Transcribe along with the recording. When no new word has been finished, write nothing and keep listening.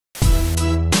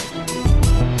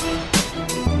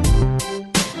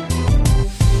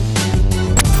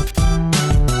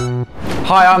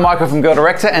Hi, I'm Michael from Girl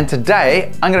Director, and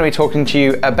today I'm going to be talking to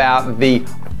you about the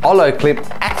Ollo Clip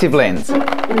Active Lens.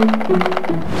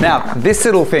 Now, this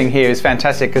little thing here is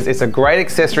fantastic because it's a great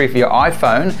accessory for your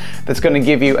iPhone that's going to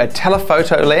give you a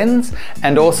telephoto lens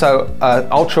and also an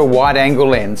ultra wide angle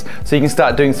lens. So you can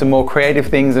start doing some more creative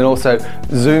things and also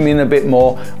zoom in a bit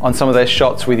more on some of those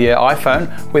shots with your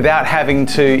iPhone without having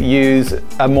to use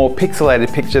a more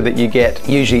pixelated picture that you get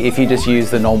usually if you just use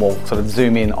the normal sort of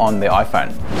zoom in on the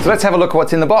iPhone. So let's have a look at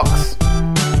what's in the box.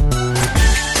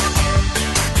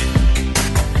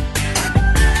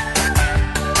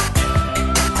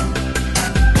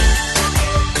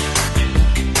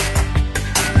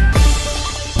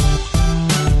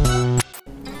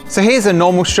 So here's a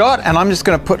normal shot, and I'm just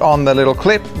going to put on the little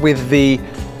clip with the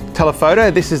telephoto.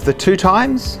 This is the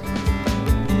 2x.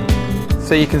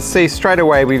 So you can see straight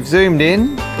away we've zoomed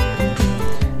in,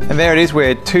 and there it is,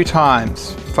 we're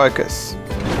 2x focus.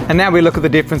 And now we look at the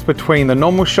difference between the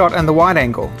normal shot and the wide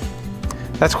angle.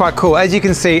 That's quite cool. As you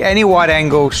can see, any wide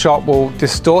angle shot will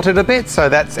distort it a bit, so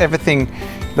that's everything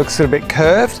looks a bit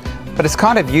curved, but it's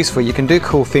kind of useful. You can do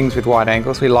cool things with wide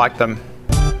angles. We like them.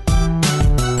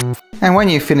 And when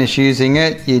you finish using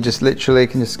it, you just literally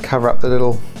can just cover up this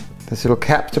little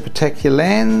cap to protect your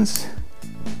lens.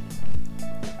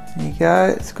 There you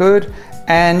go, it's good.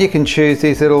 And you can choose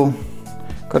these little,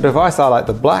 got a device, I like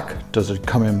the black. Does it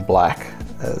come in black,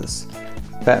 as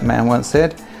Batman once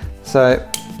said. So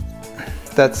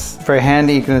that's very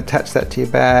handy. You can attach that to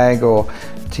your bag or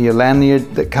to your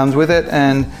lanyard that comes with it.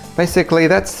 And basically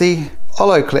that's the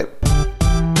Ollo Clip.